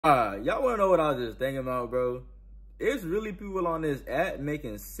Y'all wanna know what I was just thinking about, bro? It's really people on this app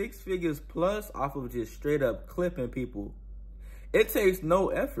making 6 figures plus off of just straight up clipping people. It takes no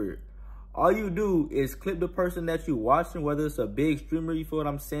effort. All you do is clip the person that you watching, whether it's a big streamer, you feel what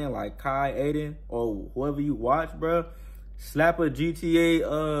I'm saying, like Kai, Aiden, or whoever you watch, bro. Slap a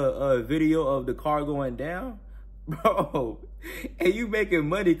GTA video of the car going down, bro. And you making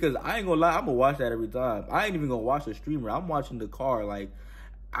money, cause I ain't gonna lie, I'm gonna watch that every time. I ain't even gonna watch the streamer. I'm watching the car. Like,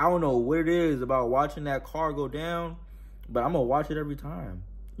 I don't know what it is about watching that car go down, but I'm gonna watch it every time.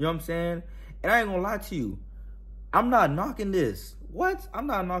 You know what I'm saying? And I ain't gonna lie to you, I'm not knocking this. What? I'm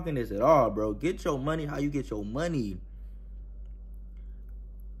not knocking this at all, bro. Get your money how you get your money.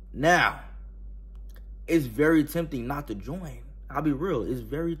 Now, it's very tempting not to join. I'll be real. It's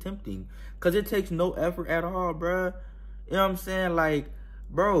very tempting. Because it takes no effort at all, bro. You know what I'm saying? Like,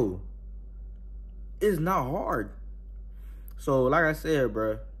 bro, it's not hard. So, like I said,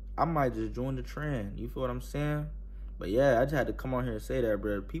 bro, I might just join the trend. You feel what I'm saying? But yeah, I just had to come on here and say that,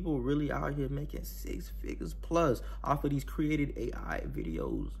 bro. People really out here making 6 figures plus off of these created AI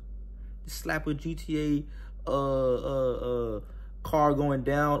videos. Just slap a GTA car going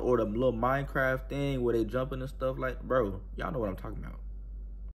down, or the little Minecraft thing where they jumping and stuff, like, bro, y'all know what I'm talking about.